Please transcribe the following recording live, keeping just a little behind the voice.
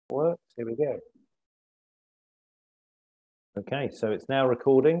Works. Here we go. Okay, so it's now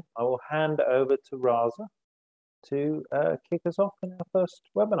recording. I will hand over to Raza to kick us off in our first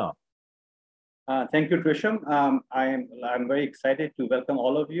webinar. Thank you, Tristram. I'm very excited to welcome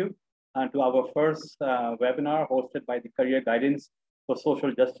all of you to our first webinar hosted by the Career Guidance for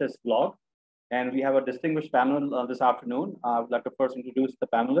Social Justice blog. And we have a distinguished panel this afternoon. I would like to first introduce the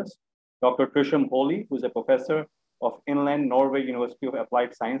panelists. Dr. Tristram Hooley, who's a professor of Inland Norway University of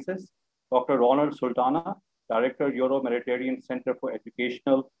Applied Sciences. Dr. Ronald Sultana, Director, Euro-Mediterranean Center for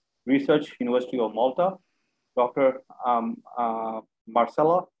Educational Research, University of Malta. Dr.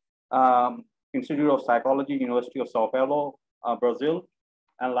 Marcelo, Institute of Psychology, University of Sao Paulo, Brazil.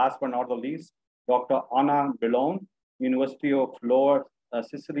 And last but not the least, Dr. Anna Bilon, University of Lower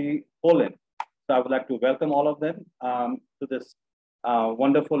Sicily, Poland. So I would like to welcome all of them to this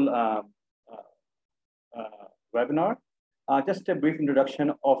wonderful webinar. Just a brief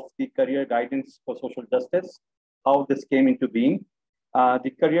introduction of the Career Guidance for Social Justice, how this came into being.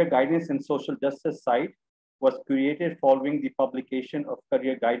 The Career Guidance and Social Justice site was created following the publication of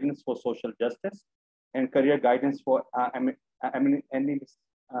Career Guidance for Social Justice and Career Guidance for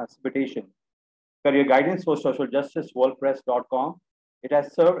Emancipation. Career Guidance for Social Justice, WordPress.com. It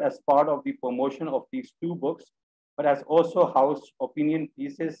has served as part of the promotion of these two books, but has also housed opinion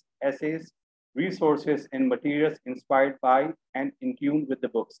pieces, essays, resources, and materials inspired by and in tune with the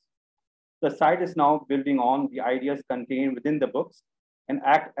books. The site is now building on the ideas contained within the books and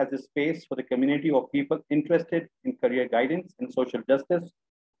act as a space for the community of people interested in career guidance and social justice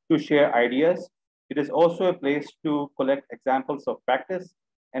to share ideas. It is also a place to collect examples of practice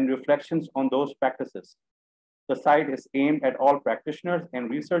and reflections on those practices. The site is aimed at all practitioners and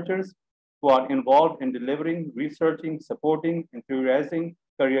researchers who are involved in delivering, researching, supporting, and theorizing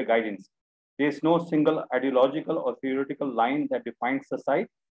career guidance. There is no single ideological or theoretical line that defines the site.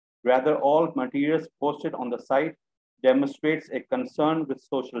 Rather, all materials posted on the site demonstrates a concern with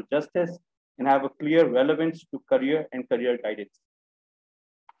social justice and have a clear relevance to career and career guidance.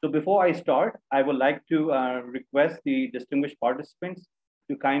 So before I start, I would like to request the distinguished participants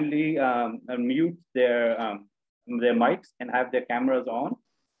to kindly mute their mics and have their cameras on.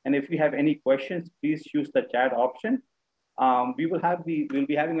 And if you have any questions, please use the chat option. We'll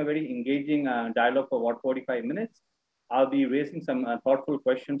be having a very engaging dialogue for about 45 minutes. I'll be raising some thoughtful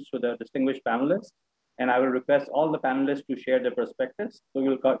questions to the distinguished panelists, and I will request all the panelists to share their perspectives.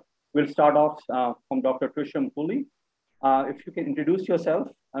 So we'll start off from Dr. Tristram Hooley. If you can introduce yourself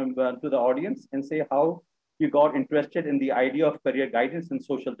to the audience and say how you got interested in the idea of career guidance and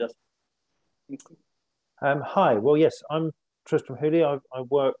social justice. Hi, well, yes, I'm Tristram Hooley. I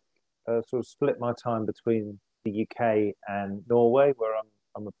work, sort of split my time between the UK and Norway, where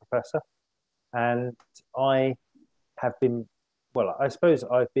I'm a professor. And I have been, well, I suppose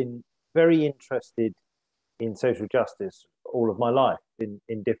I've been very interested in social justice all of my life in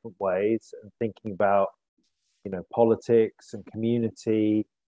different ways, and thinking about, politics and community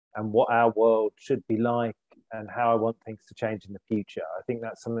and what our world should be like and how I want things to change in the future. I think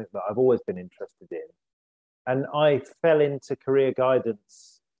that's something that I've always been interested in. And I fell into career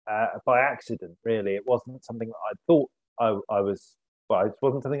guidance by accident, really. It wasn't something that I thought I was, well, it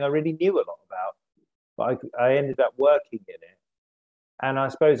wasn't something I really knew a lot about, but I ended up working in it. And I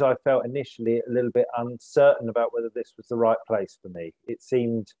suppose I felt initially a little bit uncertain about whether this was the right place for me. It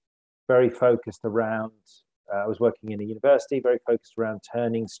seemed very focused around, I was working in a university, very focused around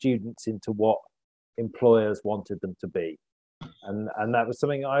turning students into what employers wanted them to be. And that was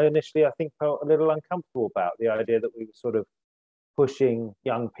something I initially, I think, felt a little uncomfortable about, the idea that we were sort of pushing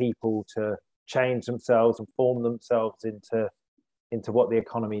young people to change themselves and form themselves into what the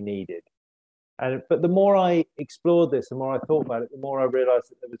economy needed. But the more I explored this, the more I thought about it, the more I realized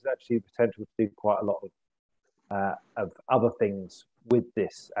that there was actually potential to do quite a lot of other things with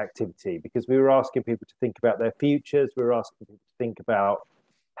this activity, because we were asking people to think about their futures. We were asking people to think about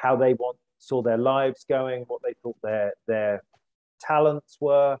how they saw their lives going, what they thought their talents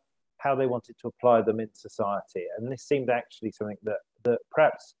were, how they wanted to apply them in society. And this seemed actually something that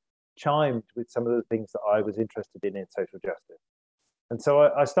perhaps chimed with some of the things that I was interested in social justice. And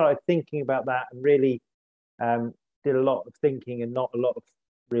so I started thinking about that, and really did a lot of thinking and not a lot of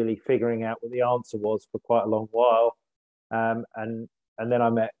really figuring out what the answer was for quite a long while. And then I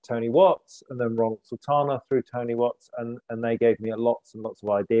met Tony Watts and then Ronald Sultana through Tony Watts, and they gave me lots and lots of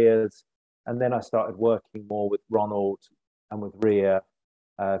ideas. And then I started working more with Ronald and with Ria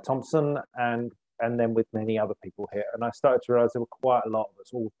Thompson, and then with many other people here. And I started to realize there were quite a lot of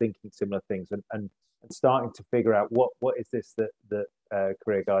us all thinking similar things, and starting to figure out what is this that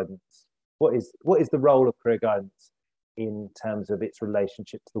career guidance, what is the role of career guidance in terms of its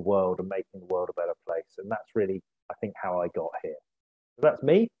relationship to the world and making the world a better place. And that's really, I think, how I got here. So that's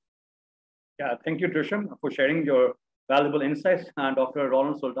me. Yeah, thank you, Tristram, for sharing your valuable insights. And Dr.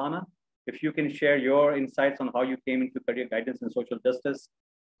 Ronald Sultana, if you can share your insights on how you came into career guidance and social justice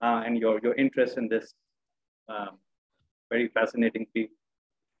and your interest in this very fascinating field.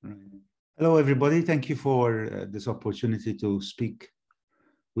 Hello, everybody. Thank you for this opportunity to speak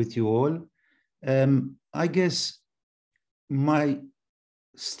with you all. I guess my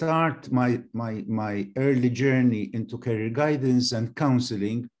early journey into career guidance and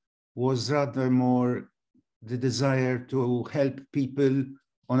counseling was rather more the desire to help people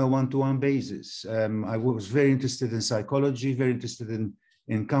on a one-to-one basis. I was very interested in psychology, very interested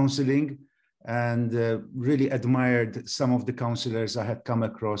in counseling, and really admired some of the counselors I had come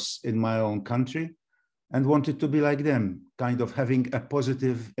across in my own country and wanted to be like them, kind of having a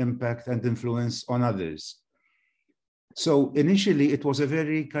positive impact and influence on others. So initially, it was a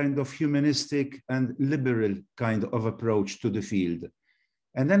very kind of humanistic and liberal kind of approach to the field.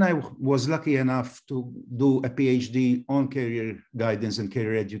 And then I was lucky enough to do a PhD on career guidance and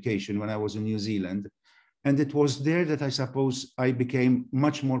career education when I was in New Zealand. And it was there that I suppose I became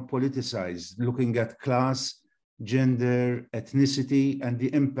much more politicized, looking at class, gender, ethnicity, and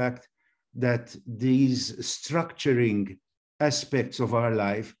the impact that these structuring aspects of our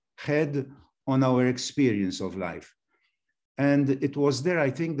life had on our experience of life. And it was there, I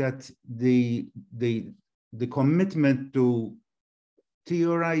think, that the commitment to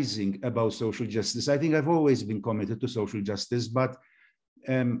theorizing about social justice. I think I've always been committed to social justice, but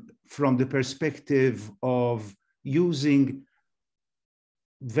from the perspective of using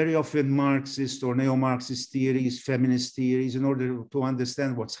very often Marxist or neo-Marxist theories, feminist theories, in order to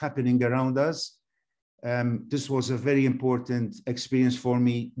understand what's happening around us. This was a very important experience for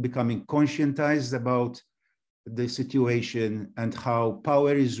me, becoming conscientized about the situation and how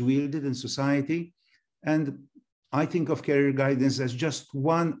power is wielded in society. And I think of career guidance as just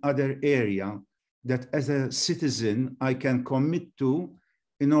one other area that as a citizen, I can commit to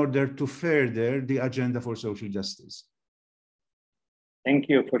in order to further the agenda for social justice. Thank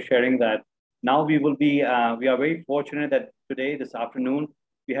you for sharing that. Now we will be, we are very fortunate that today, this afternoon,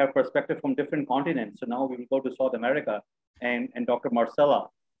 we have perspective from different continents. So now we will go to South America and Dr.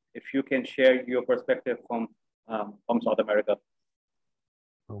 Marcelo, if you can share your perspective from South America.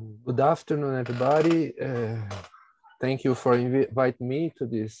 Good afternoon, everybody. Thank you for inviting me to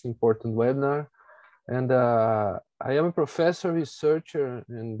this important webinar. And I am a professor, researcher,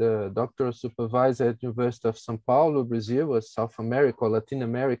 and doctoral supervisor at the University of São Paulo, Brazil, a South America, Latin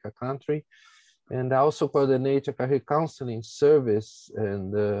America country. And I also coordinate a career counseling service.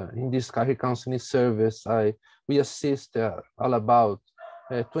 And in this career counseling service, we assist all about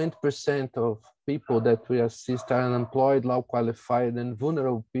 20% of people that we assist are unemployed, low qualified, and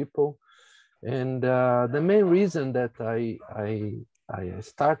vulnerable people. And the main reason that I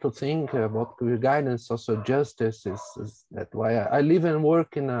start to think about career guidance, social justice, is that why I live and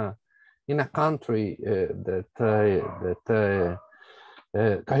work in a country that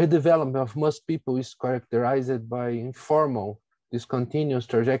career development of most people is characterized by informal, discontinuous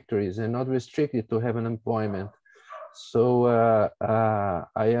trajectories and not restricted to have an employment. So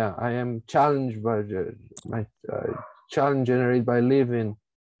I am challenged by my challenge generated by living,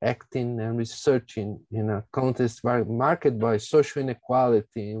 acting and researching in a context marked by social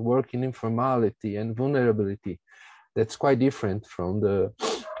inequality, working informality and vulnerability. That's quite different from the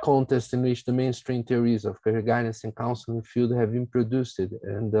context in which the mainstream theories of career guidance and counseling field have been produced.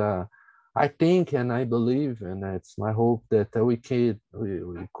 And I think and I believe, and it's my hope, that we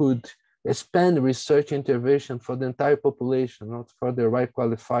could expand research intervention for the entire population, not for the right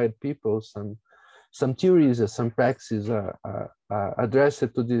qualified people. Some theories and some practices are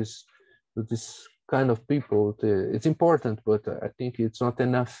addressed to this kind of people. It's important, but I think it's not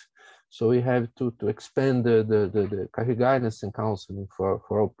enough. So we have to expand the career guidance and counseling for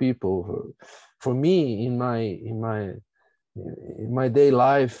all people. For me, in my daily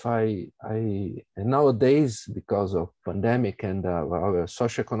life, I nowadays, because of pandemic and our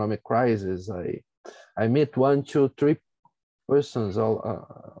socioeconomic crisis, I meet 1, 2, 3 persons all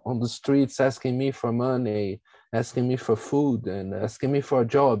on the streets asking me for money, asking me for food, and asking me for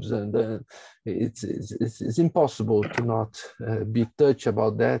jobs, and it's impossible to not be touched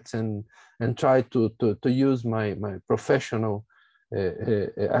about that and try to use my professional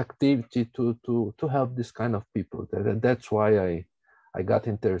activity to help this kind of people. That's why I got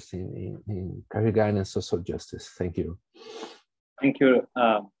interested in career guidance, social justice. Thank you. Thank you,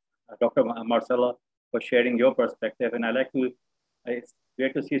 Dr. Marcelo, for sharing your perspective. And I like to, it's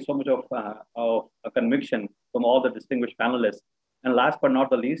great to see so much of a conviction from all the distinguished panelists. And last but not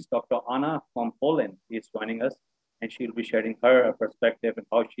the least, Dr. Anna from Poland is joining us, and she'll be sharing her perspective and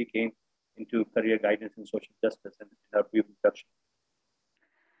how she came into career guidance and social justice in her brief introduction.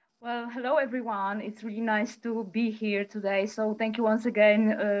 Well, hello everyone. It's really nice to be here today. So thank you once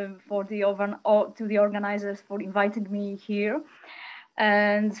again to the organizers for inviting me here.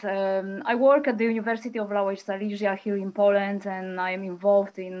 And I work at the University of Łódź Silesia here in Poland, and I am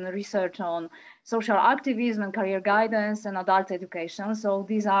involved in research on social activism and career guidance and adult education. So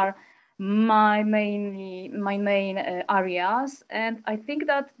these are my main areas. And I think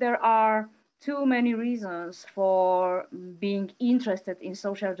that there are too many reasons for being interested in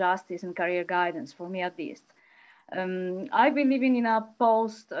social justice and career guidance, for me at least. I've been living in a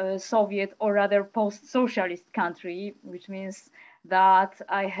post-Soviet or rather post-socialist country, which means that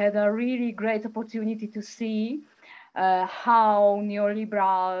I had a really great opportunity to see how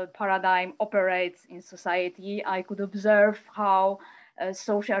neoliberal paradigm operates in society. I could observe how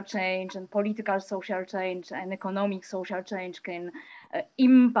social change and political social change and economic social change can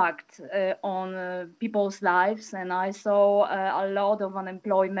impact on people's lives. And I saw a lot of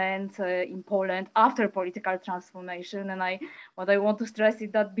unemployment in Poland after political transformation. And what I want to stress is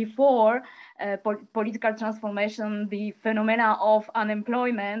that before political transformation, the phenomena of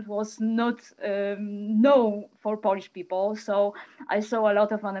unemployment was not known for Polish people. So I saw a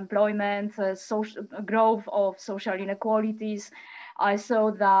lot of unemployment, social growth of social inequalities. I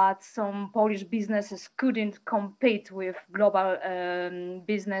saw that some Polish businesses couldn't compete with global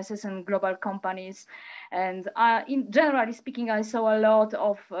businesses and global companies. And generally speaking, I saw a lot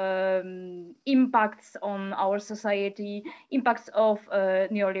of impacts on our society, impacts of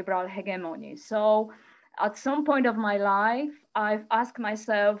neoliberal hegemony. So at some point of my life, I've asked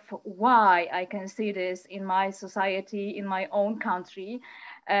myself why I can see this in my society, in my own country.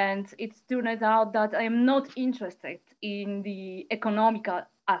 And it turned out that I am not interested in the economical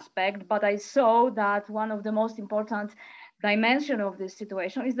aspect, but I saw that one of the most important dimension of this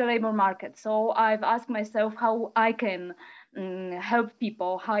situation is the labor market. So I've asked myself how I can help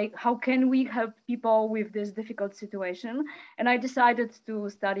people, how can we help people with this difficult situation? And I decided to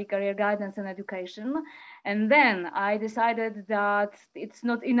study career guidance and education. And then I decided that it's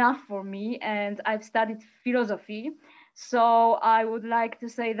not enough for me, and I've studied philosophy. So I would like to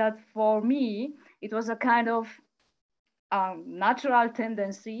say that for me, it was a kind of natural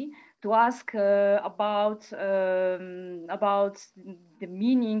tendency to ask about the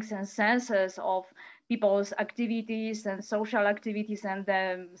meanings and senses of people's activities and social activities and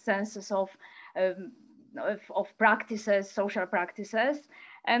the senses of practices, social practices.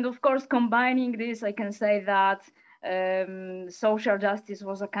 And of course, combining this, I can say that social justice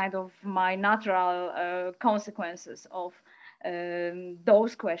was a kind of my natural consequences of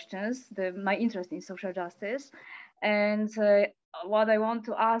those questions, my interest in social justice. And what I want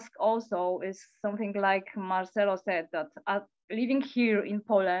to ask also is something like Marcelo said, that living here in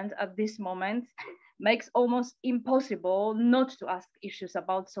Poland at this moment makes almost impossible not to ask issues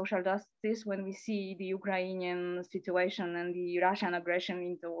about social justice when we see the Ukrainian situation and the Russian aggression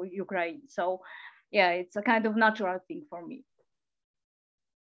into Ukraine. So yeah, it's a kind of natural thing for me.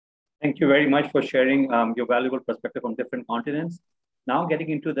 Thank you very much for sharing your valuable perspective on different continents. Now getting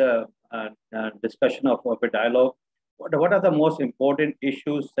into the discussion of a dialogue, what are the most important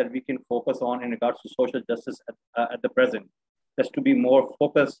issues that we can focus on in regards to social justice at the present, just to be more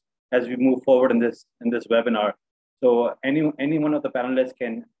focused as we move forward in this webinar? So any one of the panelists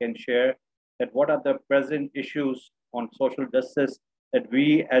can share that what are the present issues on social justice that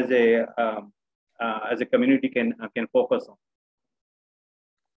we as a community can focus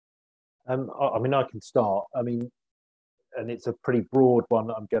on. I mean, I can start. I mean, and it's a pretty broad one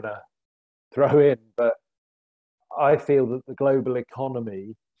that I'm going to throw in, but I feel that the global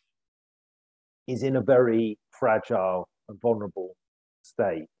economy is in a very fragile and vulnerable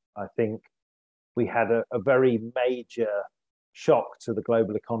state. I think we had a very major shock to the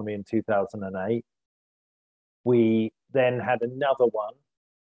global economy in 2008. We then had another one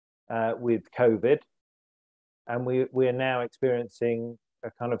with COVID, and we are now experiencing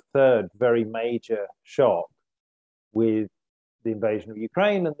a kind of third very major shock with the invasion of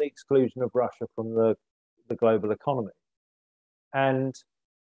Ukraine and the exclusion of Russia from the global economy. And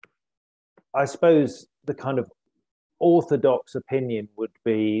I suppose the kind of orthodox opinion would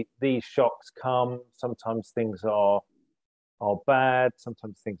be these shocks come, sometimes things are bad,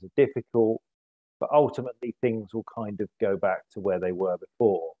 sometimes things are difficult, but ultimately things will kind of go back to where they were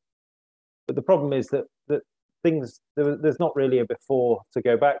before. But the problem is that things, there's not really a before to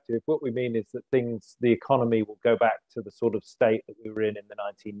go back to. If what we mean is that the economy will go back to the sort of state that we were in the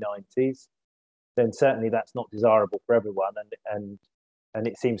 1990s, then certainly that's not desirable for everyone, and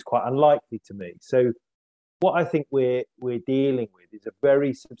it seems quite unlikely to me. So what I think we're dealing with is a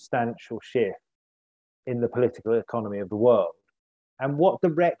very substantial shift in the political economy of the world, and what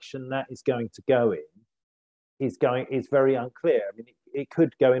direction that is going to go in is very unclear. I mean, it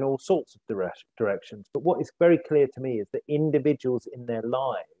could go in all sorts of directions, but what is very clear to me is that individuals in their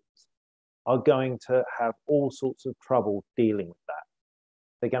lives are going to have all sorts of trouble dealing with that.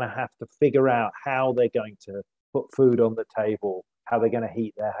 They're going to have to figure out how they're going to put food on the table, how they're going to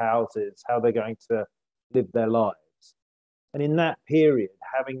heat their houses, how they're going to live their lives. And in that period,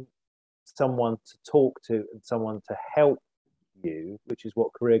 having someone to talk to and someone to help you, which is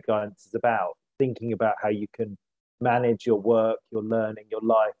what career guidance is about, thinking about how you can manage your work, your learning, your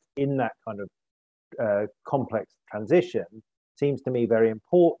life in that kind of complex transition, seems to me very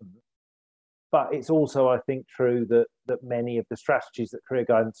important. But it's also, I think, true that many of the strategies that career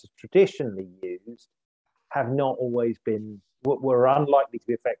guidance has traditionally used have not always been, were unlikely to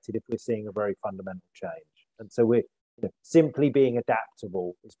be effective if we're seeing a very fundamental change. And so simply being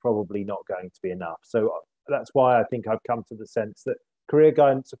adaptable is probably not going to be enough. So that's why I think I've come to the sense that career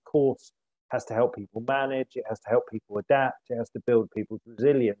guidance, of course, has to help people manage, it has to help people adapt, it has to build people's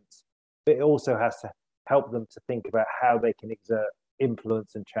resilience, but it also has to help them to think about how they can exert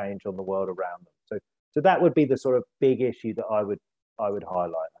influence and change on the world around them. So that would be the sort of big issue that I would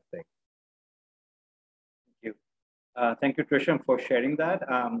highlight, I think. Thank you. Thank you, Tristram, for sharing that.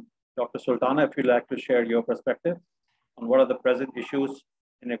 Dr. Sultana, if you'd like to share your perspective on what are the present issues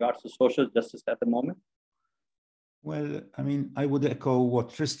in regards to social justice at the moment. Well, I mean, I would echo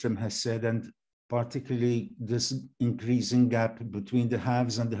what Tristram has said, and particularly this increasing gap between the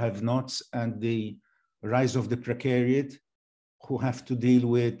haves and the have-nots and the rise of the precariat, who have to deal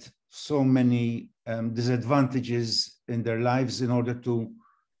with so many disadvantages in their lives in order to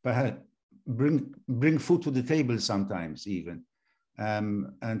perhaps bring food to the table sometimes even,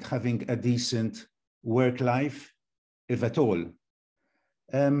 and having a decent work life, if at all.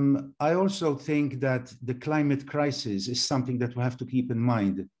 I also think that the climate crisis is something that we have to keep in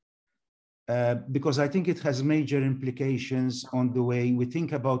mind, because I think it has major implications on the way we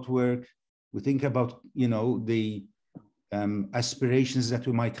think about work, we think about, the aspirations that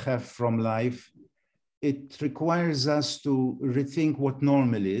we might have from life. It requires us to rethink what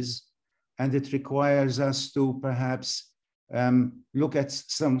normal is, and it requires us to perhaps look at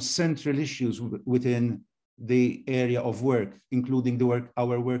some central issues within the area of work, including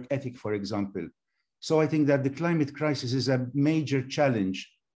our work ethic, for example. So I think that the climate crisis is a major challenge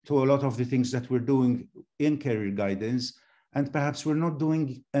to a lot of the things that we're doing in career guidance, and perhaps we're not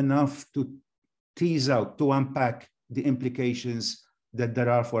doing enough to tease out, to unpack the implications that there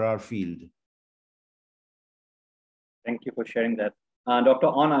are for our field. Thank you for sharing that. Dr.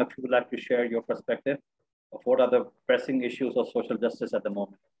 Anna, if you would like to share your perspective of what are the pressing issues of social justice at the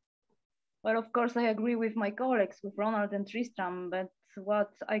moment. Well, of course, I agree with my colleagues, with Ronald and Tristram, but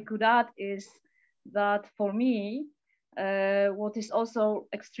what I could add is that for me, what is also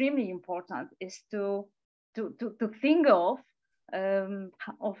extremely important is to think of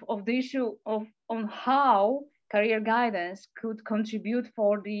the issue on how career guidance could contribute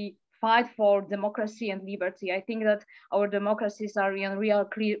for the fight for democracy and liberty. I think that our democracies are in real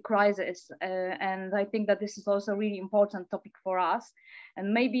crisis, and I think that this is also a really important topic for us.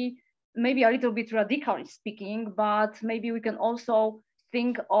 And maybe a little bit radically speaking, but maybe we can also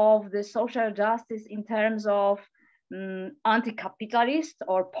think of the social justice in terms of anti-capitalist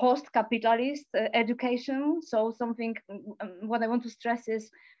or post-capitalist education. So something, what I want to stress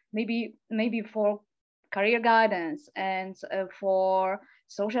is maybe for career guidance and for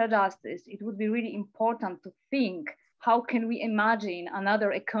social justice, it would be really important to think, how can we imagine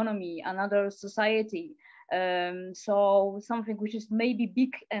another economy, another society? So something which is maybe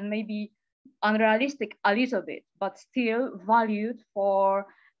big and maybe unrealistic a little bit, but still valued for,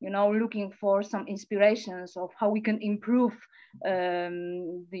 looking for some inspirations of how we can improve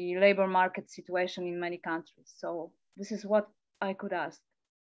the labor market situation in many countries. So this is what I could ask.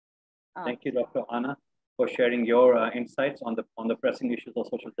 Thank you, Dr. Anna, for sharing your insights on the pressing issues of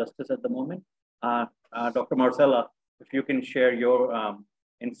social justice at the moment. Dr. Marcelo, if you can share your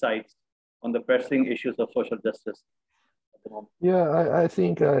insights on the pressing issues of social justice at the moment. Yeah, I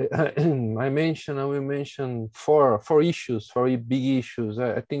think I will mention four issues, four big issues.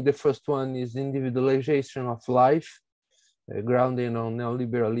 I think the first one is individualization of life, grounding on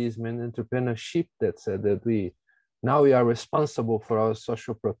neoliberalism and entrepreneurship, that said that we are responsible for our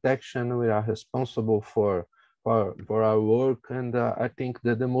social protection, we are responsible for our work, and I think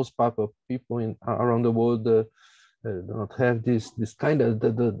that the most part of people around the world do not have this kind of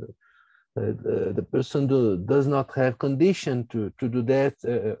the person does not have condition to do that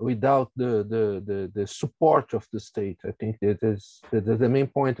without the support of the state. I think that is the main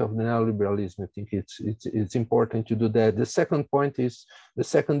point of the neoliberalism. I think it's important to do that. The second point is, the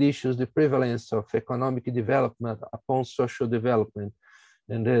second issue is the prevalence of economic development upon social development,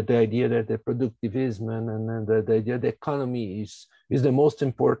 and the idea that the productivism and the idea the economy is the most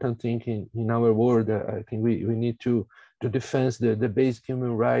important thing in our world. I think we need to defend the basic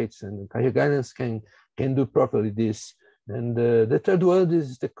human rights, and career guidance can do properly this. And the third one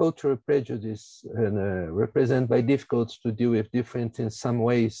is the cultural prejudice, and represented by difficulties to deal with difference in some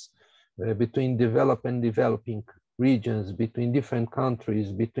ways between developed and developing regions, between different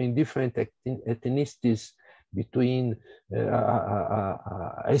countries, between different ethnicities, between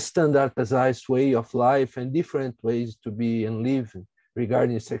a standardized way of life and different ways to be and live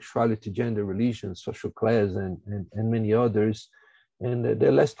regarding sexuality, gender, religion, social class, and many others. And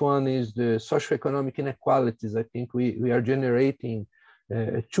the last one is the socioeconomic inequalities. I think we are generating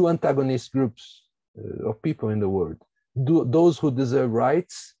two antagonist groups of people in the world. Those who deserve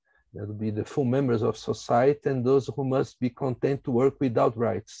rights, that would be the full members of society, and those who must be content to work without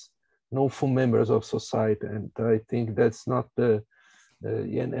rights, no full members of society. And I think that's not that's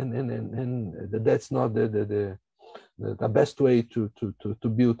not the best way to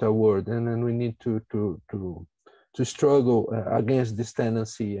build a world. And then we need to struggle against this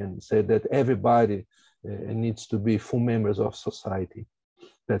tendency and say that everybody needs to be full members of society.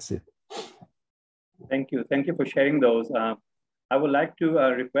 That's it. Thank you. Thank you for sharing those. I would like to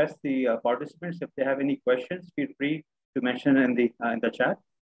request the participants, if they have any questions, feel free to mention in the chat.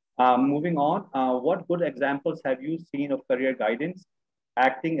 Moving on, what good examples have you seen of career guidance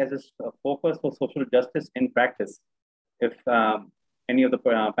acting as a focus for social justice in practice? If any of the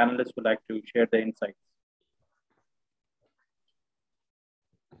panelists would like to share their insights.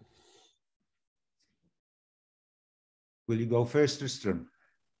 Will you go first, Tristram?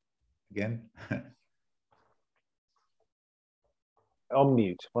 Again? On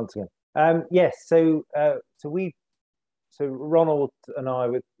mute once again. Yes, so Ronald and I,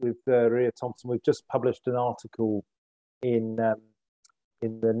 with Ria Thompson, we've just published an article in the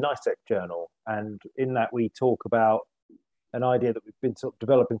NICEC journal, and in that we talk about an idea that we've been sort of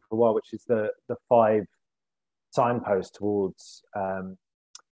developing for a while, which is the 5 signposts towards a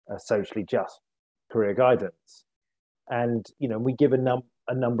socially just career guidance. And we give a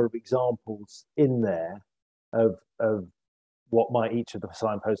number of examples in there of what might each of the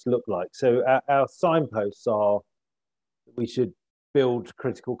signposts look like. So our signposts are: we should build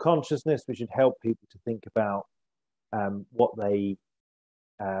critical consciousness. We should help people to think about what they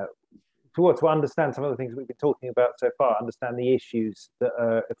to understand some of the things we've been talking about so far, understand the issues that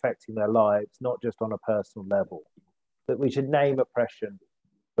are affecting their lives, not just on a personal level. That we should name oppression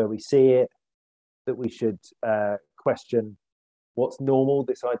where we see it, that we should question what's normal,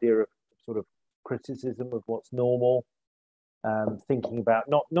 this idea of sort of criticism of what's normal, thinking about,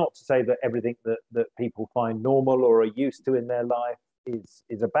 not to say that everything that people find normal or are used to in their life is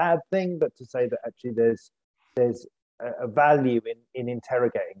a bad thing, but to say that actually there's a value in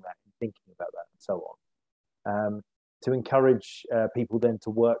interrogating that, and thinking about that, and so on. To encourage people then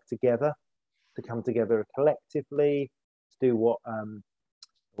to work together, to come together collectively, to do what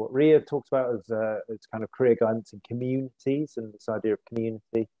Ria talks about as kind of career guidance in communities, and this idea of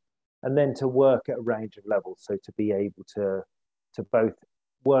community, and then to work at a range of levels. So to be able to both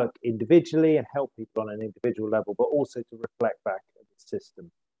work individually and help people on an individual level, but also to reflect back at the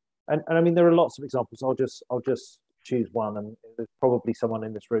system. And I mean, there are lots of examples. I'll just choose one, and there's probably someone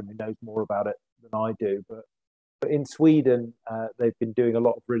in this room who knows more about it than I do. But in Sweden, they've been doing a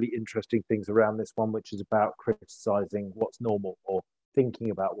lot of really interesting things around this one, which is about criticizing what's normal, or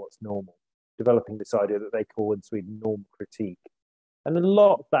thinking about what's normal, developing this idea that they call in Sweden norm critique. And a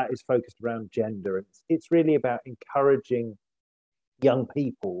lot of that is focused around gender. And it's really about encouraging young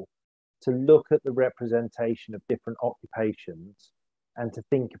people to look at the representation of different occupations and to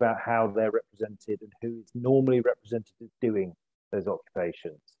think about how they're represented and who is normally represented as doing those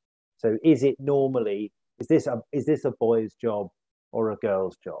occupations. So is this a boy's job or a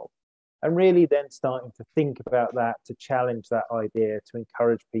girl's job? And really then starting to think about that, to challenge that idea, to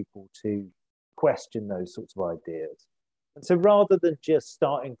encourage people to question those sorts of ideas. And so rather than just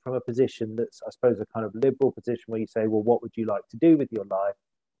starting from a position that's, I suppose, a kind of liberal position where you say, well, what would you like to do with your life?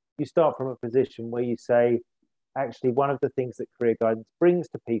 You start from a position where you say, actually, one of the things that career guidance brings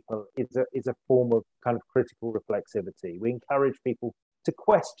to people is a form of kind of critical reflexivity. We encourage people to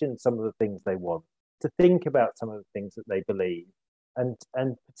question some of the things they want, to think about some of the things that they believe, and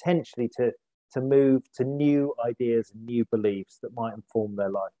potentially to move to new ideas and new beliefs that might inform their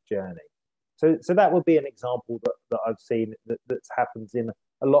life journey. So that would be an example that I've seen that happens in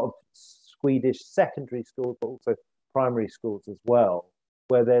a lot of Swedish secondary schools, but also primary schools as well,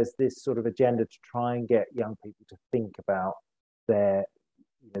 where there's this sort of agenda to try and get young people to think about their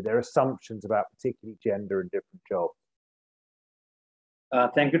assumptions about particularly gender in different jobs.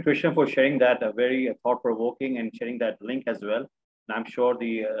 Thank you, Tristram, for sharing that very thought-provoking and sharing that link as well. And I'm sure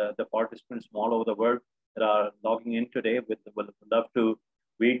the participants from all over the world that are logging in today would love to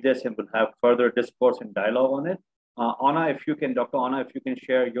read this and will have further discourse and dialogue on it. Anna, if you can, Dr. Anna, if you can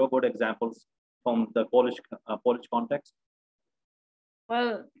share your good examples from the Polish context.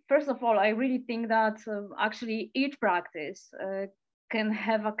 Well, first of all, I really think that actually each practice can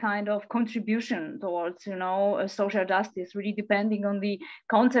have a kind of contribution towards, social justice, really depending on the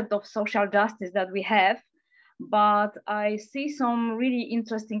concept of social justice that we have. But I see some really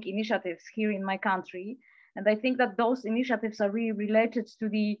interesting initiatives here in my country. And I think that those initiatives are really related to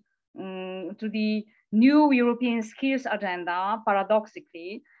the new European skills agenda,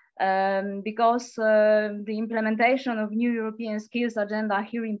 paradoxically, because the implementation of new European skills agenda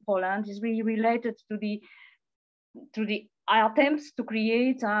here in Poland is really related to the attempts to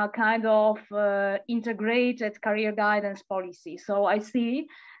create a kind of integrated career guidance policy. So I see,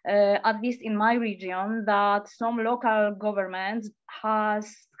 at least in my region, that some local governments have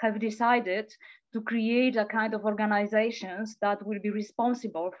decided to create a kind of organizations that will be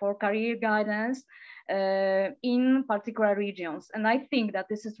responsible for career guidance in particular regions. And I think that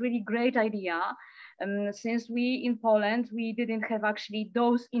this is really great idea. Since we in Poland, we didn't have actually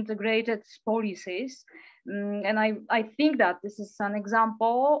those integrated policies. And I think that this is an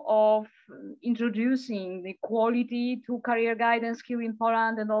example of introducing the quality to career guidance here in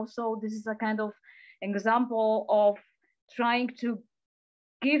Poland. And also this is a kind of example of trying to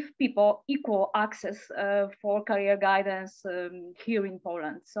give people equal access for career guidance here in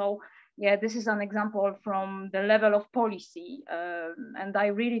Poland. So yeah, this is an example from the level of policy. And I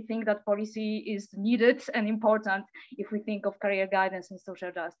really think that policy is needed and important if we think of career guidance and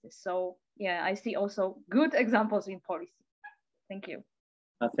social justice. So yeah, I see also good examples in policy. Thank you.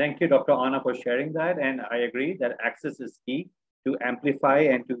 Thank you, Dr. Anna, for sharing that. And I agree that access is key to amplify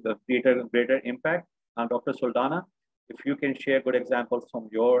and to create a greater impact. Dr. Sultana, if you can share good examples from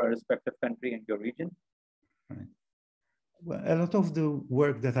your respective country and your region. Right. Well, a lot of the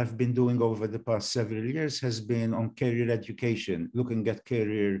work that I've been doing over the past several years has been on career education, looking at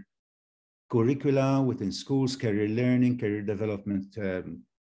career curricula within schools, career learning, career development,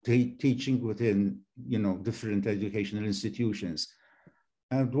 teaching within different educational institutions.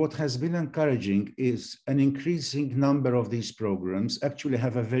 And what has been encouraging is an increasing number of these programs actually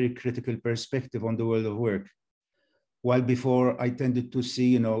have a very critical perspective on the world of work. While before I tended to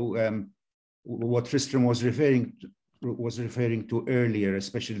see, what Tristram was referring to earlier,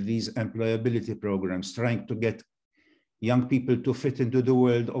 especially these employability programs, trying to get young people to fit into the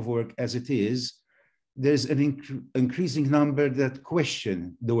world of work as it is, there's an increasing number that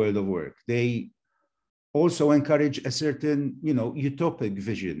question the world of work. They also encourage a certain, utopic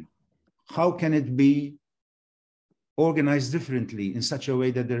vision. How can it be organized differently in such a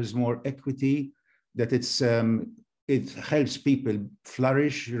way that there's more equity, that it helps people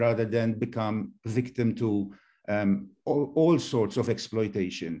flourish rather than become victim to all sorts of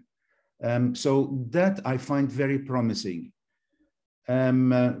exploitation. So that I find very promising. There's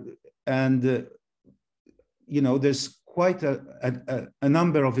quite a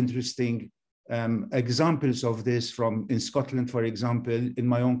number of interesting examples of this in Scotland, for example, in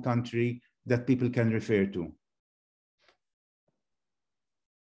my own country, that people can refer to.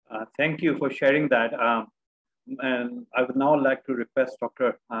 Thank you for sharing that. And I would now like to request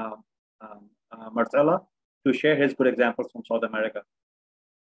Dr. Marcelo to share his good examples from South America.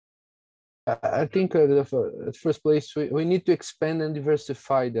 I think at the first place, we need to expand and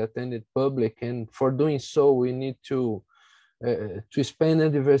diversify the attended public. And for doing so, we need to expand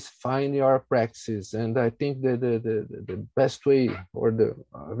and diversify in our practices. And I think that the best way, or the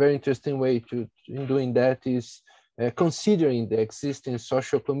very interesting way in doing that is considering the existing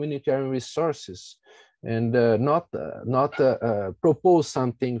social communitarian resources, and not propose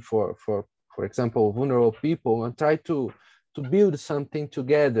something for example, vulnerable people, and try to build something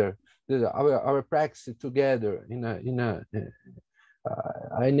together, our practice together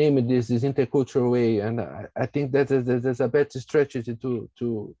I name it this intercultural way, and I think that there's a better strategy to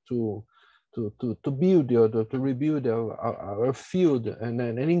build or to rebuild our field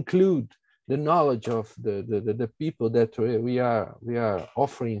and include the knowledge of the people that we are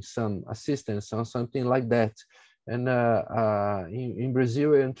offering some assistance on something like that. And in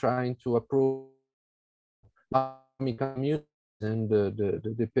Brazil, I'm trying to approach communities and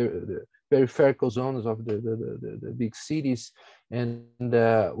the peripheral zones of the big cities, and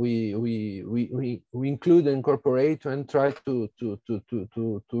we include and incorporate and try to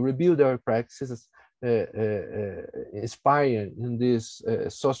rebuild our practices, inspire in these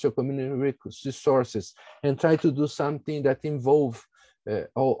social community resources, and try to do something that involve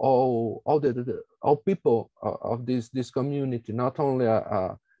all people of this community, not only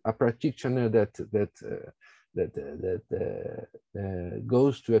a practitioner that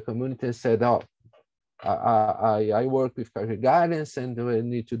goes to a community and said, "Oh, I work with career guidance and we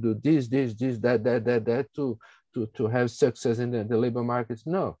need to do this, that to have success in the labor markets."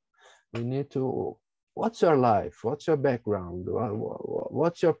 No, we need to. What's your life? What's your background?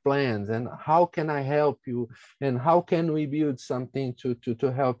 What's your plans? And how can I help you? And how can we build something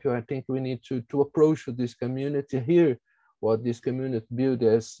to help you? I think we need to approach this community here, what this community build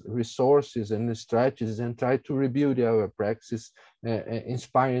as resources and strategies, and try to rebuild our practice,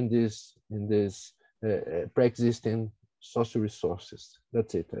 inspiring this in this pre-existing social resources.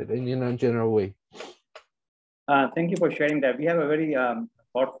 That's it, in a general way. Thank you for sharing that. We have a very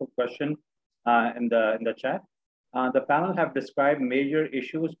thoughtful question in the chat. The panel have described major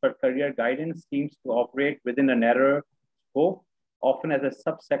issues, but career guidance seems to operate within a narrower scope, often as a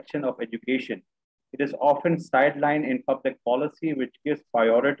subsection of education. It is often sidelined in public policy, which gives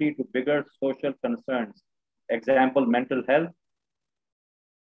priority to bigger social concerns. Example, mental health,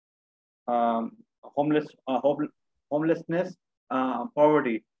 homelessness,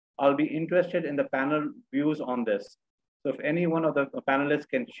 poverty. I'll be interested in the panel views on this. So if any one of the panelists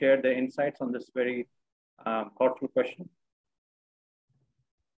can share their insights on this very thoughtful question.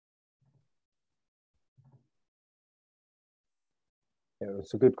 Yeah,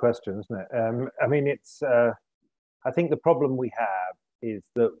 it's a good question, isn't it? I mean, it's. I think the problem we have is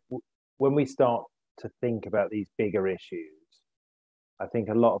that when we start to think about these bigger issues, I think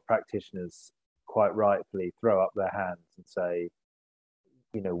a lot of practitioners quite rightfully throw up their hands and say,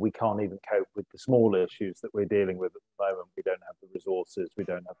 you know, we can't even cope with the small issues that we're dealing with at the moment. We don't have the resources, we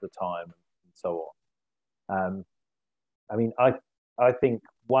don't have the time, and so on. I mean, I think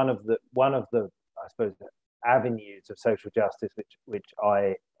one of the I suppose avenues of social justice which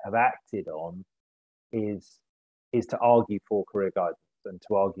I have acted on is to argue for career guidance and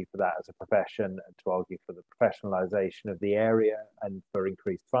to argue for that as a profession and to argue for the professionalization of the area and for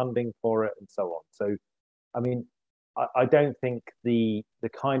increased funding for it and so on. So, I mean, I don't think the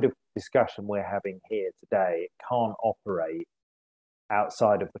kind of discussion we're having here today can't operate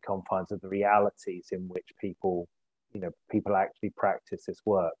outside of the confines of the realities in which people actually practice this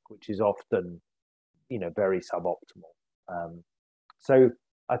work, which is often, very suboptimal. So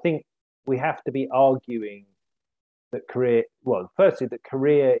I think we have to be arguing that firstly, that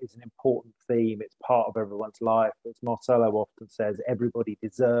career is an important theme. It's part of everyone's life. As Marcelo often says, everybody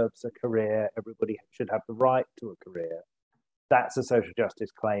deserves a career. Everybody should have the right to a career. That's a social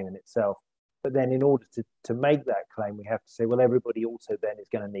justice claim in itself. But then in order to make that claim, we have to say, well, everybody also then is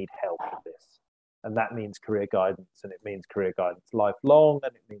going to need help with this. And that means career guidance, and it means career guidance lifelong,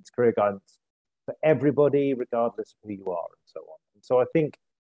 and it means career guidance for everybody, regardless of who you are, and so on. And so I think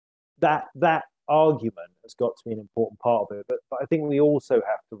that argument has got to be an important part of it. But I think we also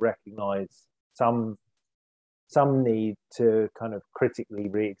have to recognize some need to kind of critically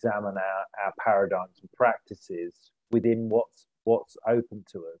re-examine our paradigms and practices within what's open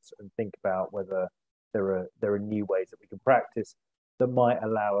to us, and think about whether there are new ways that we can practice that might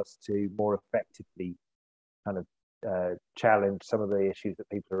allow us to more effectively kind of challenge some of the issues that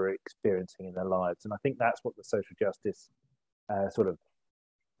people are experiencing in their lives. And I think that's what the social justice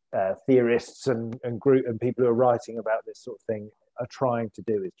theorists and group and people who are writing about this sort of thing are trying to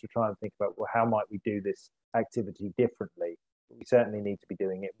do, is to try and think about, well, how might we do this activity differently? We certainly need to be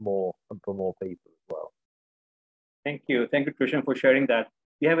doing it more and for more people as well. Thank you, Tristram, for sharing that.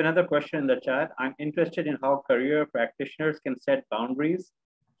 We have another question in the chat. I'm interested in how career practitioners can set boundaries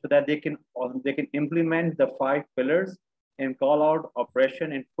so that they can implement the 5 pillars and call out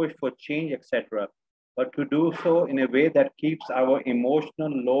oppression and push for change, etc. But to do so in a way that keeps our emotional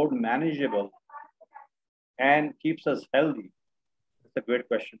load manageable and keeps us healthy. It's a great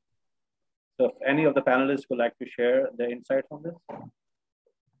question. So if any of the panelists would like to share their insights on this.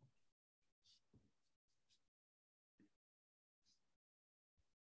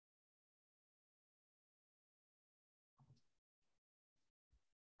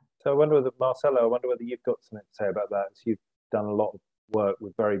 So I wonder whether, Marcelo, you've got something to say about that. So you've done a lot of work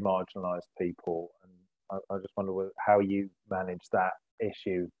with very marginalized people, and I just wonder how you manage that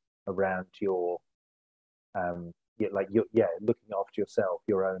issue around your looking after yourself,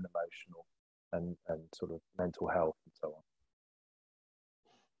 your own emotional and sort of mental health and so on.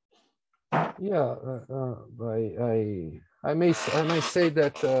 Yeah, I may say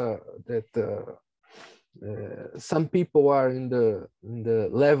that some people are in the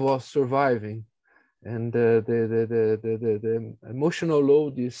level of surviving, and the emotional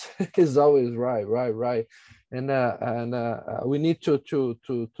load is is always right, and we need to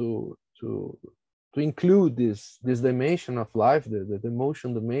include this dimension of life, the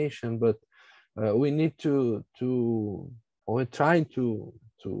emotion dimension, but we need we're trying to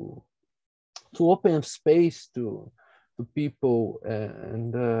open space to people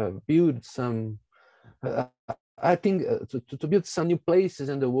and build some. I think to build some new places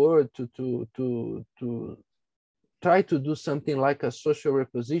in the world to try to do something like a social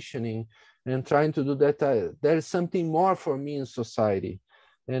repositioning and trying to do that. There is something more for me in society,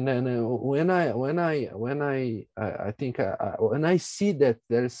 and then when I see that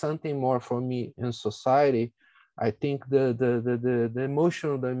there is something more for me in society, I think the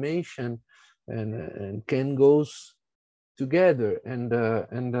emotional dimension and can goes together, and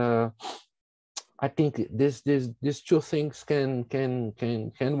I think these two things can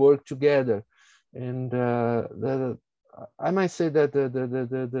work together, and I might say that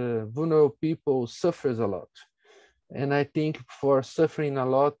the vulnerable people suffers a lot, and I think for suffering a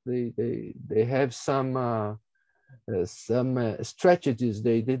lot they have some strategies.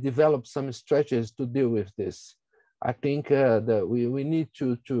 They develop some strategies to deal with this. I think that we need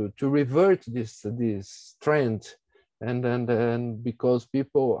to revert this trend, and because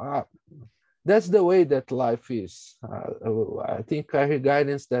people are, that's the way that life is. I think career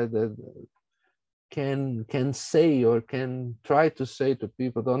guidance that can say or can try to say to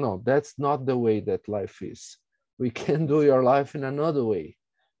people, don't know, that's not the way that life is. We can do your life in another way,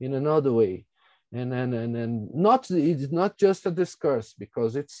 and not, it's not just a discourse,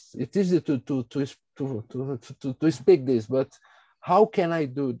 because it's easy to speak this, but how can I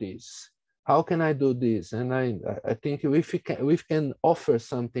do this? How can I do this? And I think if we can offer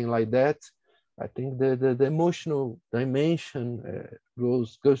something like that, I think the emotional dimension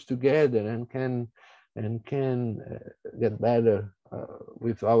goes together and can get better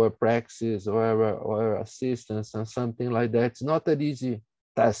with our praxis or our assistance and something like that. It's not an easy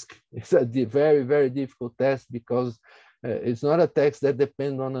task. It's a very, very difficult task, because it's not a task that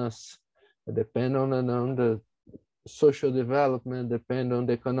depends on us. It depends on the social development, depend on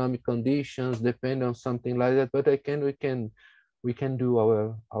the economic conditions, depend on something like that. But we can do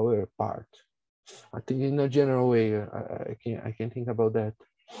our part. I think in a general way, I can think about that.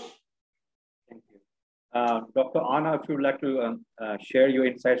 Thank you. Dr. Anna, if you would like to share your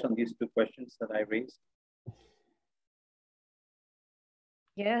insights on these two questions that I raised.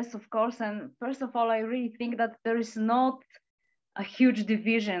 Yes, of course. And first of all, I really think that there is not a huge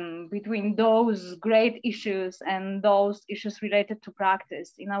division between those great issues and those issues related to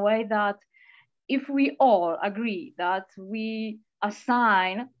practice, in a way that if we all agree that we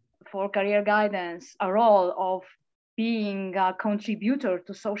assign for career guidance a role of being a contributor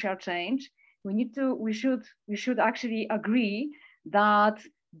to social change, we should actually agree that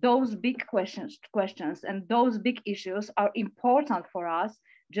those big questions and those big issues are important for us,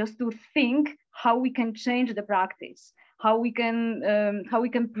 just to think how we can change the practice, how we can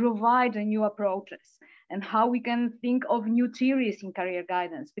provide new approaches, and how we can think of new theories in career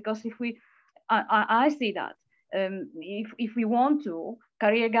guidance. Because if we, I see that if we want to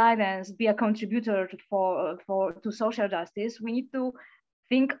career guidance be a contributor to social justice, we need to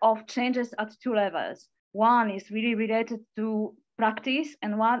think of changes at two levels. One is really related to practice,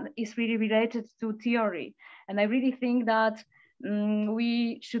 and one is really related to theory. And I really think that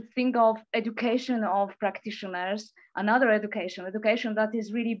we should think of education of practitioners, another education that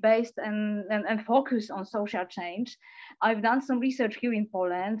is really based and focused on social change. I've done some research here in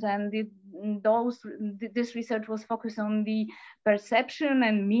Poland, and this research was focused on the perception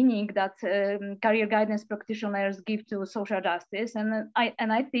and meaning that career guidance practitioners give to social justice. And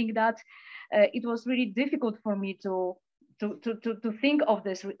I think that it was really difficult for me to think of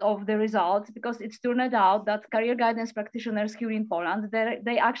the results, because it's turned out that career guidance practitioners here in Poland,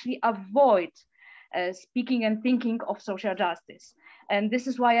 they actually avoid speaking and thinking of social justice. And this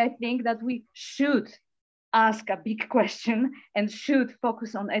is why I think that we should ask a big question and should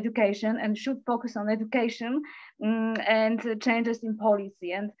focus on education and and changes in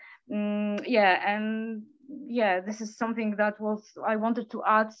policy. And this is something that I wanted to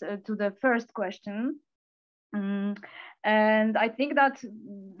add to the first question. And I think that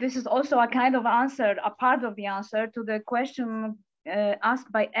this is also a kind of answer, a part of the answer to the question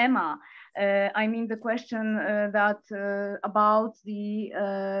asked by Emma. I mean the question about the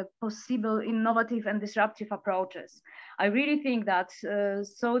possible innovative and disruptive approaches. I really think that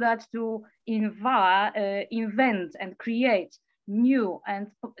so that to invent and create new and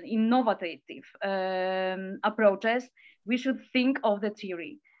innovative approaches, we should think of the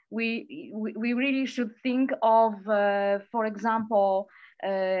theory. We really should think of, for example,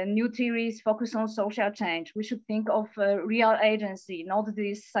 new theories focus on social change. We should think of real agency, not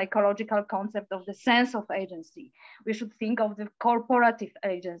this psychological concept of the sense of agency. We should think of the corporative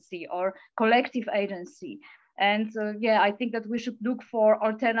agency or collective agency. And yeah, I think that we should look for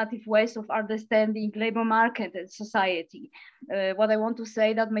alternative ways of understanding labor market and society. What I want to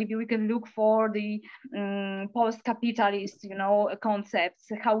say that maybe we can look for the post-capitalist,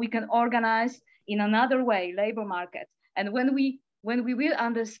 concepts, how we can organize in another way labor market. And when we will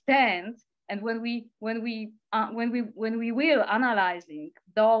understand, and when we will analyzing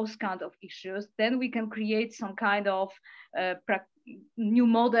those kind of issues, then we can create some kind of new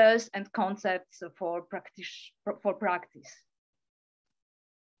models and concepts for practice.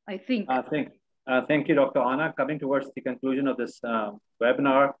 I think. Thank you, Dr. Anna. Coming towards the conclusion of this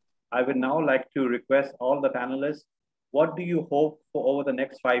webinar, I would now like to request all the panelists, what do you hope for over the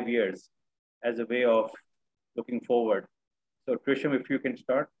next 5 years as a way of looking forward? So Tristram, if you can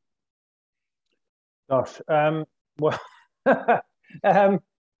start. Gosh, well,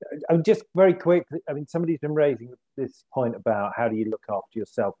 I'm just very quick. I mean, somebody's been raising this point about how do you look after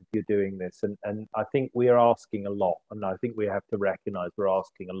yourself if you're doing this, and I think we are asking a lot, and I think we have to recognise we're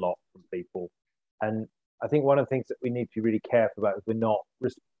asking a lot from people. And I think one of the things that we need to be really careful about is we're not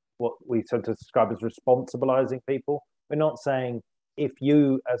what we sort of describe as responsibilizing people. We're not saying if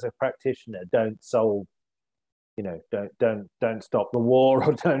you as a practitioner don't solve, don't stop the war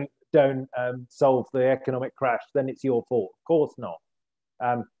or don't solve the economic crash, then it's your fault. Of course not.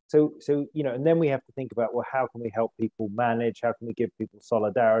 So and then we have to think about, well, how can we help people manage? How can we give people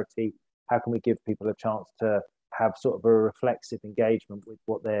solidarity? How can we give people a chance to have sort of a reflexive engagement with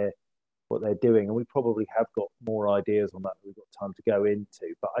what they're doing? And we probably have got more ideas on that we've got time to go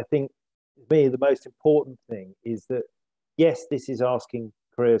into. But I think for me, the most important thing is that, yes, this is asking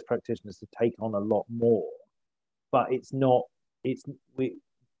careers practitioners to take on a lot more, but it's not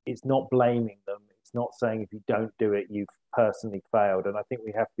blaming them. It's not saying if you don't do it, you've personally failed. And I think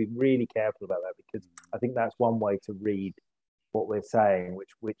we have to be really careful about that, because I think that's one way to read what we're saying,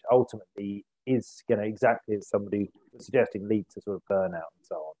 which ultimately is going to, exactly as somebody was suggesting, lead to sort of burnout and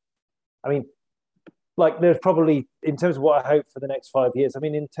so on. I mean, like, there's probably, in terms of what I hope for the next 5 years, I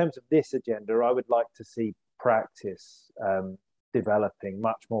mean, in terms of this agenda, I would like to see practice developing,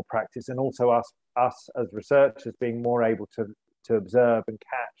 much more practice, and also us as researchers being more able to observe and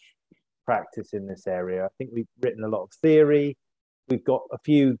catch practice in this area. I think we've written a lot of theory. We've got a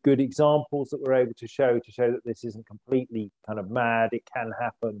few good examples that we're able to show that this isn't completely kind of mad. It can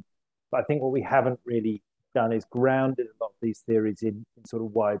happen. But I think what we haven't really done is grounded a lot of these theories in sort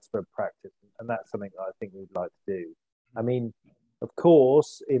of widespread practice, and that's something that I think we'd like to do. I mean, of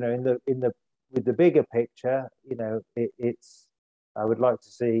course, with the bigger picture, it's I would like to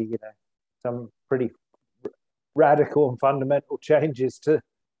see some pretty radical and fundamental changes to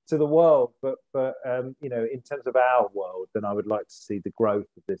the world, but in terms of our world, then I would like to see the growth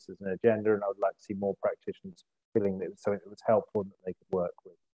of this as an agenda, and I would like to see more practitioners feeling that it was something that was helpful and that they could work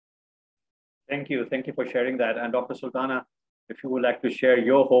with. Thank you for sharing that. And Dr. Sultana, if you would like to share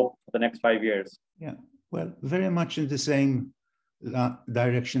your hope for the next 5 years. Yeah, well, very much in the same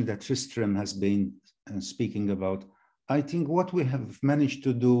direction that Tristram has been speaking about. I think what we have managed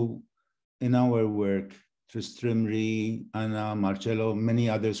to do in our work, Tristram, Anna, Marcelo, many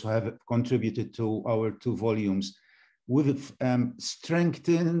others who have contributed to our 2 volumes, we've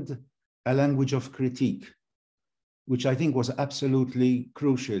strengthened a language of critique, which I think was absolutely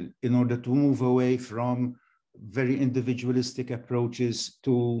crucial in order to move away from very individualistic approaches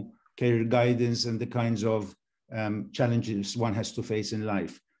to career guidance and the kinds of challenges one has to face in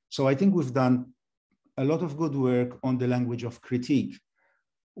life. So I think we've done a lot of good work on the language of critique.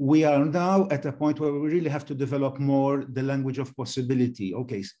 We are now at a point where we really have to develop more the language of possibility.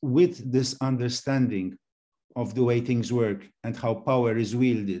 Okay, with this understanding of the way things work and how power is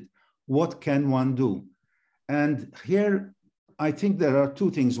wielded, what can one do? And here, I think there are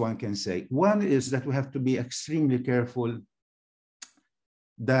 2 things one can say. One is that we have to be extremely careful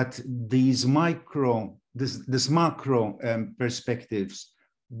that these macro perspectives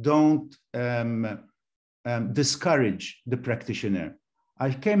don't discourage the practitioner.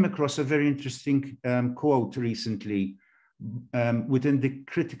 I came across a very interesting quote recently within the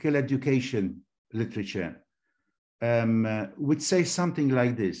critical education literature. would say something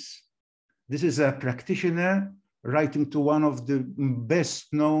like this. This is a practitioner writing to one of the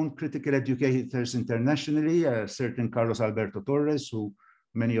best known critical educators internationally, a certain Carlos Alberto Torres, who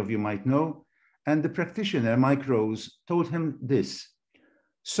many of you might know. And the practitioner, Mike Rose, told him this: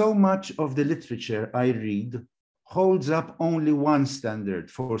 so much of the literature I read holds up only one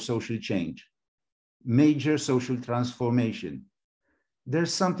standard for social change, major social transformation.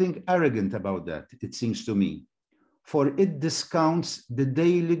 There's something arrogant about that, it seems to me, for it discounts the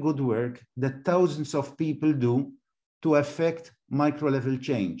daily good work that thousands of people do to affect micro-level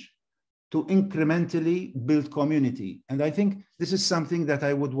change, to incrementally build community. And I think this is something that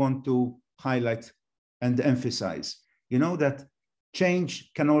I would want to highlight and emphasize, you know, that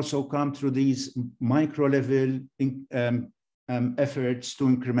change can also come through these micro-level efforts to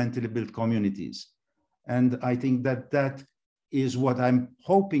incrementally build communities. And I think that that is what I'm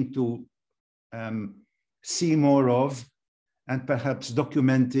hoping to see more of, and perhaps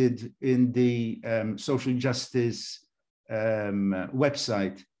documented in the social justice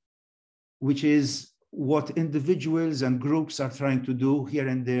website, which is what individuals and groups are trying to do here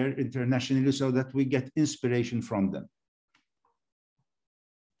and there internationally so that we get inspiration from them.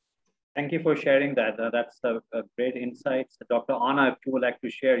 Thank you for sharing that. That's a great insight. Dr. Anna, if you would like to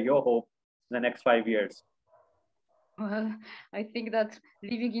share your hope in the next 5 years. Well, I think that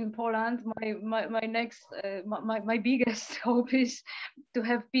living in Poland, my biggest hope is to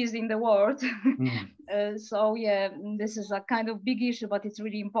have peace in the world. So yeah, this is a kind of big issue, but it's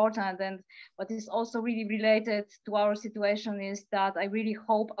really important. And what is also really related to our situation is that I really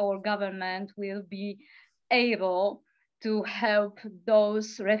hope our government will be able to help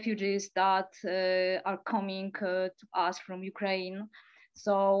those refugees that are coming to us from Ukraine.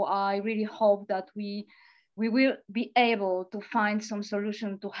 So I really hope that we will be able to find some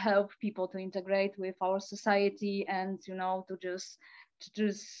solution to help people to integrate with our society and, you know, to just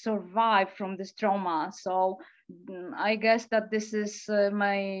survive from this trauma. So I guess that this is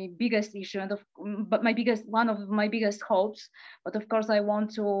my biggest issue, and one of my biggest hopes. But of course, I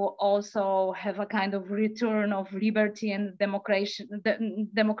want to also have a kind of return of liberty and democracy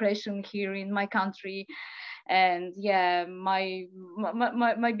here in my country. And yeah, my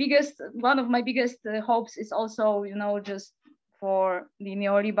biggest, one of my biggest hopes is also, you know, just for the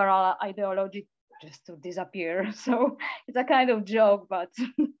neoliberal ideology just to disappear. So it's a kind of joke, but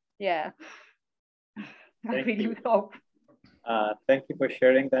yeah, I really hope. Thank you for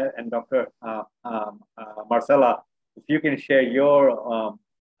sharing that. And Dr. Marcela, if you can share your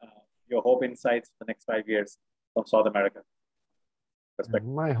hope insights for the next 5 years from South America.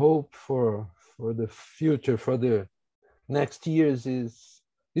 My hope for the future, for the next years is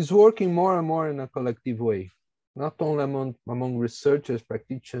working more and more in a collective way, not only among researchers,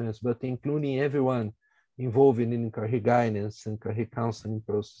 practitioners, but including everyone involved in career guidance and career counseling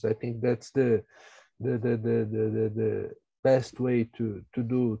process. I think that's the best way to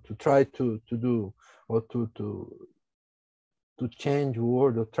try to do, or to change the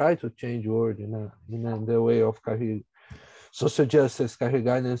world, or try to change the world in the way of career social justice, career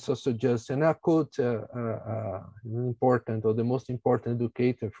guidance, social justice. And I quote important, or the most important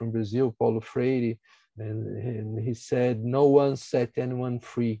educator from Brazil, Paulo Freire, and he said, "No one set anyone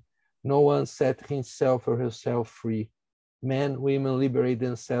free. No one set himself or herself free. Men, women liberate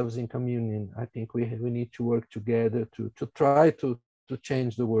themselves in communion." I think we need to work together to try to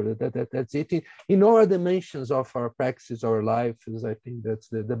change the world. That's it. In all dimensions of our practices, our lives, I think that's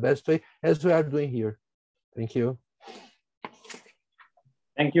the best way, as we are doing here. Thank you.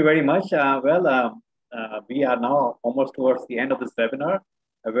 Thank you very much. We are now almost towards the end of this webinar,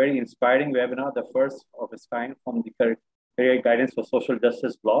 a very inspiring webinar, the first of its kind from the Career Guidance for Social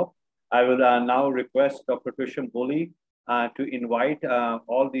Justice blog. I will now request Dr. Tristram Hooley to invite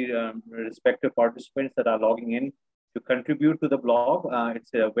all the respective participants that are logging in to contribute to the blog.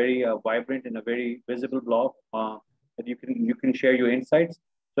 It's a very vibrant and a very visible blog that you can share your insights.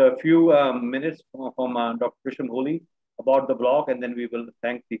 So a few minutes from Dr. Tristram Hooley about the blog, and then we will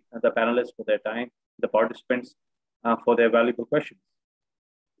thank the panelists for their time, the participants for their valuable questions.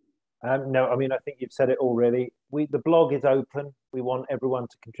 No, I mean, I think you've said it already. The blog is open. We want everyone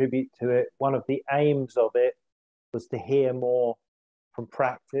to contribute to it. One of the aims of it was to hear more from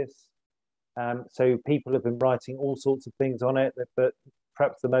practice. So people have been writing all sorts of things on it, but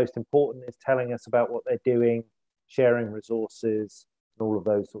perhaps the most important is telling us about what they're doing, sharing resources, and all of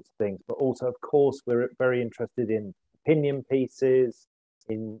those sorts of things. But also, of course, we're very interested in opinion pieces,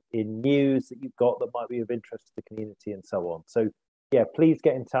 in news that you've got that might be of interest to the community, and so on. So yeah, please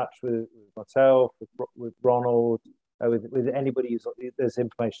get in touch with myself, with Ronald, with anybody there's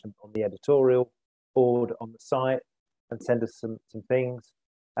information on the editorial board on the site. send us some things.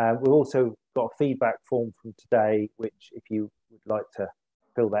 We've also got a feedback form from today, which if you would like to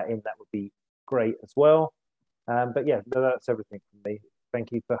fill that in, that would be great as well. But yeah, that's everything from me.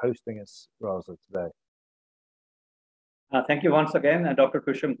 Thank you for hosting us, Raza, today. Thank you once again, Dr.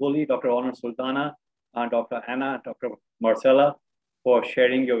 Tristram Hooley, Dr. Ronald Sultana, Dr. Anna, Dr. Marcelo, for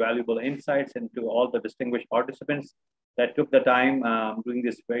sharing your valuable insights, and to all the distinguished participants that took the time during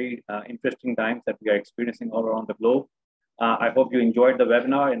this very interesting times that we are experiencing all around the globe. I hope you enjoyed the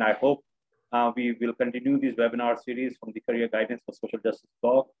webinar, and I hope we will continue this webinar series from the Career Guidance for Social Justice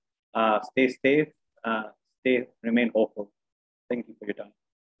blog. Stay safe, remain hopeful. Thank you for your time.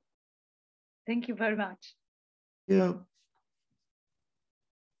 Thank you very much. Yeah.